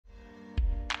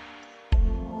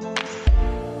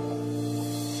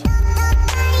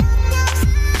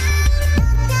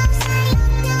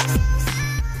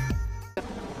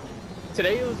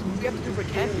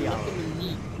sniper can be out.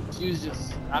 She was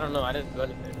just, I don't know, I didn't do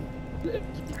anything.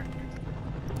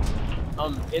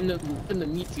 In the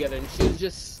meet together, and she was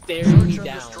just staring me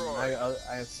down. I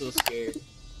was so scared.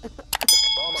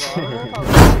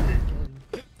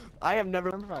 I have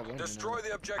never. Destroy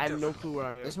the objective. I have no clue where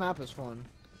I am. This map is fun.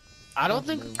 I don't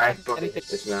think I fucking hate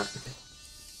this map.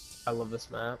 I love this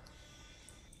map.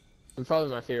 It's probably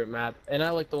my favorite map, and I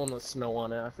like the one with snow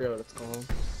on it. I forget what it's called.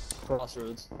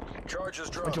 Crossroads. Charges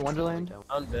dropped. Winter Wonderland.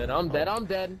 I'm dead. I'm dead. I'm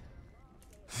dead.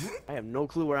 I have no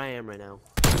clue where I am right now.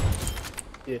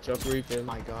 Yeah, Chuck Reaping.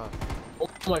 My God. Oh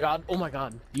my God. Oh my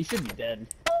God. You should be dead.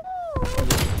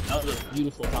 That was a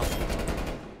beautiful compliment.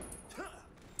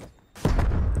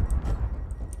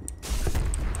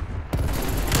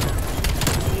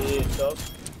 Yeah, Chuck.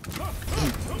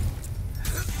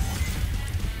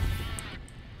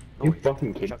 You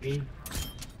fucking kidding me?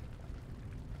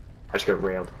 I just got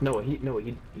railed. No, he. Hmm?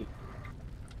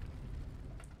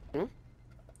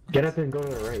 Get up and go to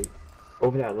the right.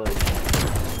 Over that ledge.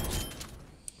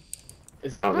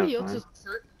 Is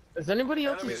anybody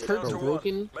else's perks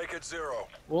broken? Make it 0.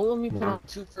 Well, let me put on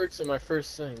 2 perks in my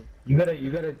first thing. You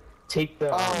gotta take the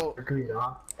perk read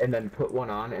off, and then put one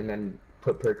on, and then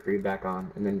put perk read back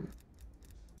on, and then.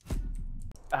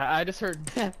 I just heard.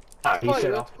 He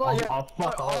said I'll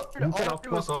fuck all of you.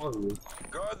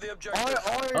 Guard the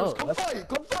objective.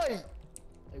 Come fight!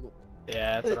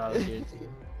 Yeah, that's what I was hearing too.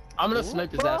 I'm gonna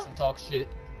snipe his ass and talk shit.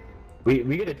 We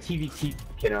get a TVT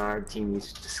in our team.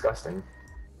 He's disgusting.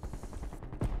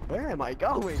 Where am I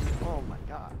going? Oh my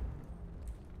God.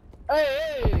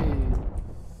 Hey!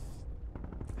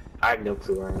 I have no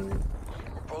clue where I am.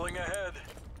 Pulling ahead.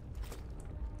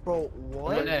 Bro,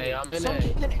 what? I'm in A. Some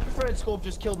infrared scope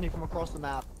just killed me from across the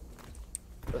map.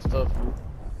 That's tough.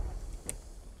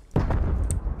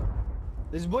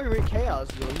 This boy REEK Chaos,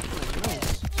 bro. He's playing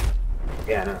nice.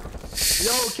 Yeah, I know.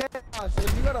 Yo, Chaos,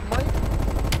 if you got a mic,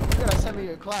 you gotta send me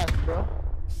your class, bro.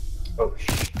 Oh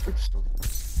shit.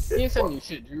 He ain't sending you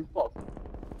shit, Drew. Fuck.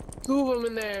 2 of them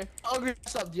in there. Oh,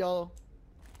 what's up, yo?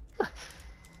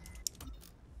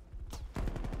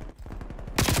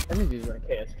 Let me do like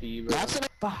KSP, bro. That's an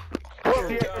Come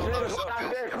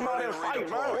on and fight,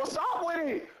 bro. What's up with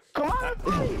it? Come on and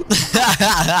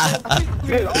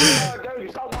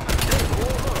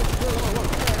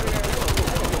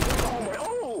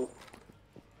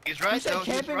He's right, though. He's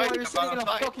camping right. while you're sitting in a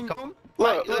fucking room?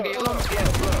 Look.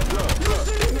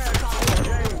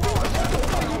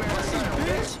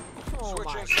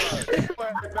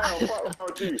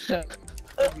 Switching sides.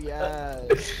 Yeah.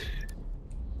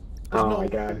 Oh my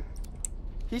God.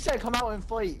 He said come out and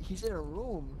fight. He's in a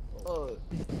room. They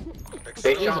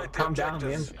Exterminate shall the calm down,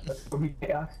 man. objectives. That's what we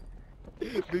chaos.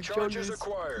 Big Charges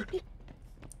acquired.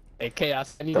 Hey,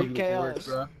 Chaos, I need to get to work, Chaos.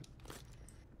 bro.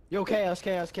 Yo, Chaos.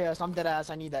 I'm dead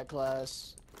ass. I need that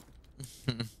class.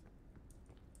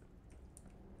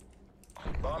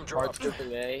 Bomb Hard dropped.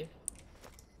 tripping A.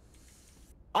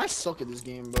 I suck at this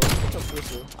game, bro. What's up,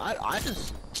 Whistle? I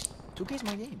just 2K's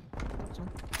my game. So...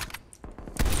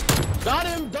 Got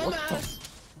him, dumbass!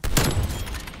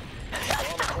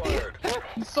 Bomb acquired.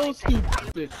 He's so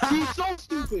stupid. He's so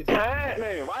stupid.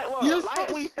 Hey, You're so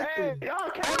stupid. y'all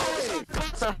can't.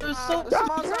 You're so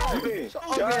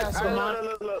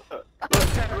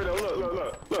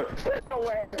Look.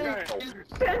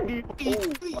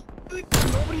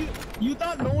 Nobody. You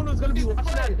thought no one was gonna be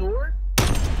watching that door?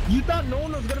 You thought no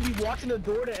one was gonna be watching the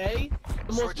door to A?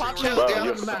 The most popular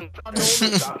game on the map.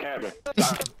 Stop capping.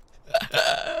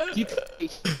 You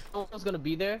think no one was gonna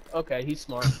be there? Okay, he's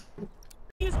smart.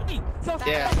 Yeah,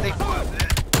 think about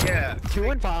that. Yeah. 2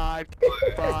 and 5.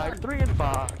 5, 3 and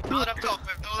 5. Don't let him talk,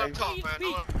 man. Don't let him talk, man.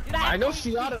 Don't let him I know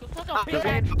she got it.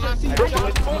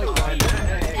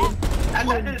 And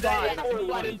then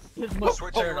died. His must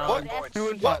Switching turn rally on. points. 2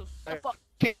 and 5.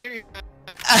 Can't hear you.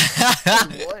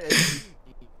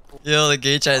 Yo, the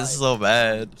gay chat is so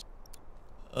bad.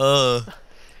 Yo.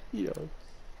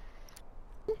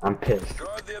 I'm pissed.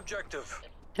 Guard the objective.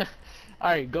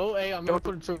 Alright, go A. I'm gonna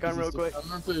put a trophy Gun real system. quick. I'm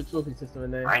gonna put a trophy system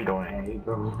in there. I ain't going A,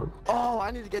 bro. Oh,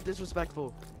 I need to get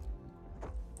disrespectful.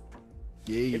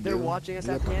 Yeah, you If they're watching us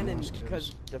at the end and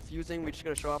because defusing, we just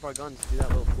gotta show off our guns. Do that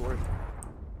little floor.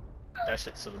 That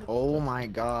shit's so. Oh my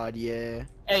God, yeah.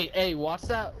 Hey, watch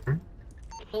that. That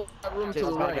room to Jay's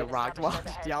the gonna right. get rocked. Watch.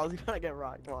 Y'all's gonna get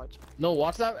rocked. Watch. No,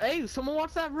 watch that. Hey, someone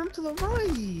watch that room to the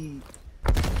right.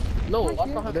 No,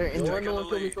 watch behind. They're in No there. one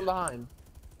kill me from behind.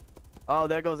 Oh,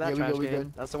 there goes that Yeah, we trash good, we can.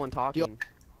 good. That's someone talking.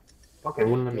 Okay,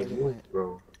 wouldn't let me move,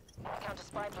 bro. Counter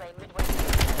spy plane midway.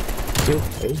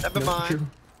 Never mind.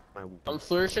 I'm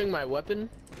flourishing my weapon.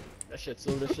 That shit's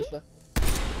so vicious.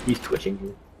 He's twitching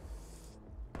you.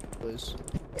 Please.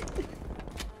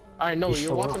 Alright, no, You you're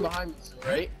sure? watching behind me, so,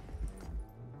 right?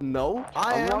 No,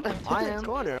 I I'm am. not I in the am.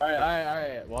 corner.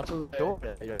 Alright. Watch him. Door.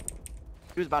 He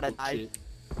was about to die. Shit.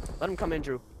 Let him come in,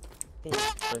 Drew.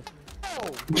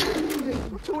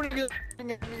 Tuning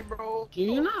at me, bro. Can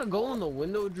you not go in the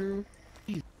window, Drew?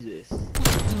 Jesus.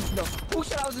 No. Who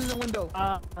said I was in the window?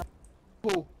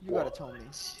 Who? You gotta tell me.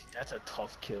 That's a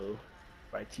tough kill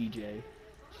by TJ.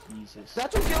 Jesus.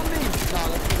 That's who killed me. Nah,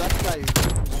 that's not you.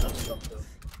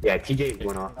 Yeah, TJ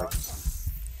went off.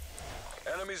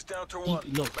 Enemies down to 1.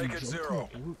 No, Make it 0.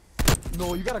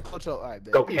 No, you gotta clutch up. Alright,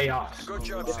 babe. Go chaos. Good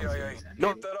job, CIA.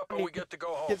 No. Keep that up and we get to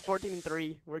go home. Kids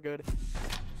 14-3. We're good.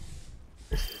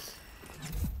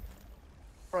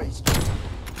 Christ.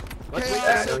 Let's Hey, wait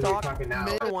I for know them to you're talk. talking now.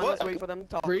 Number one, let's wait for them to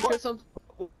talk. REEK or something?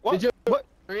 What? Did you? What?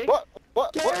 REEK? What?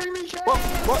 Carry me,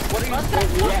 What are you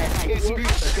doing?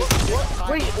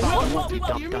 Wait, what?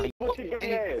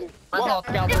 My ball,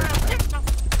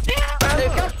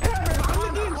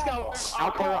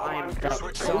 Alcohol, I am done.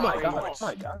 Switch Oh my to god. language. Oh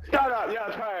my god. Shut up, yeah,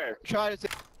 tired. Try to say.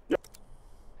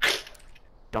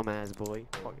 Dumbass boy.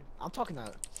 Fuck it. I'm talking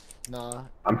that. Nah.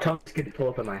 I'm telling this kid to pull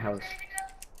up at my house.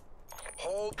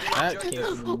 Hold the That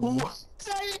objective. can't be me.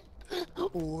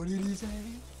 What did he say?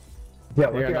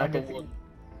 Yeah, You're look not at the that. one.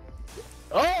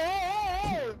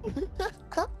 Oh!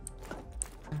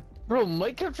 Bro,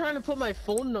 Mike kept trying to put my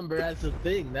phone number as a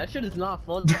thing. That shit is not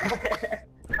fun.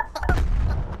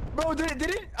 Bro,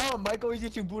 didn't Mike always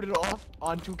get you booted off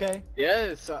on 2K?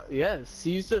 Yes, yes.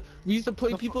 We used to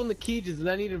play people in the cages, and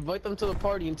then he'd invite them to the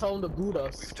party and tell them to boot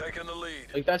us. We've taken the lead.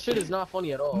 Like that shit is not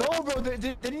funny at all. No, bro,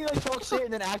 didn't he like talk shit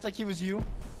and then act like he was you?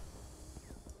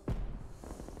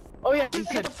 Oh yeah, he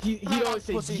said he'd always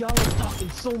say, Pussy. "Y'all is talking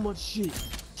so much shit.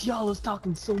 Y'all is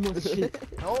talking so much shit."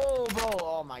 No, bro.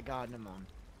 Oh my god, never mind.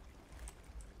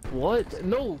 What?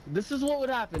 No, this is what would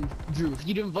happen, Drew.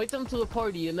 He'd invite them to the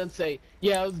party and then say,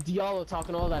 "Yeah, it was Diallo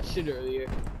talking all that shit earlier,"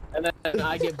 and then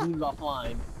I get booted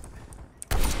offline.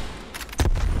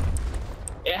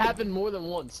 It happened more than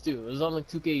once too. It was on like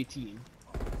 2K18.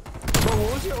 Bro,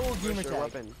 what was your old gamer Where's your tag?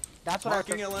 weapon? That's what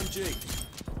Marking LMG.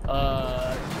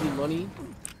 Money.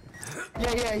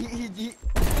 Yeah, he like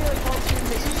talks to me.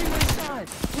 Easy money side.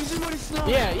 Easy money side.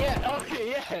 Yeah.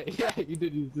 Okay, yeah. You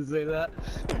did used to say that.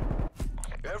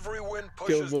 Every win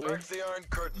pushes Kill boy. back the Iron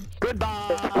Curtain.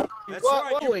 Goodbye. That's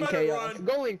Go in chaos.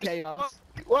 Go in chaos.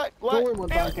 What? Go in one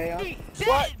time chaos.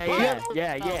 What? Hey,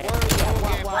 yeah. I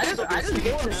just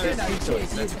go in shit.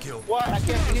 Let's kill. What? I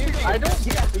can't hear you. I don't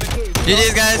get the game.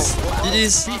 GG's guys.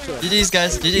 GG's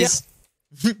guys. GG's.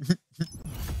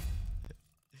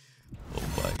 Oh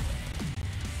my god.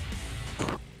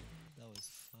 That was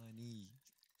funny.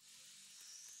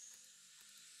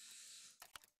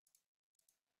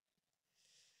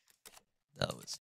 That was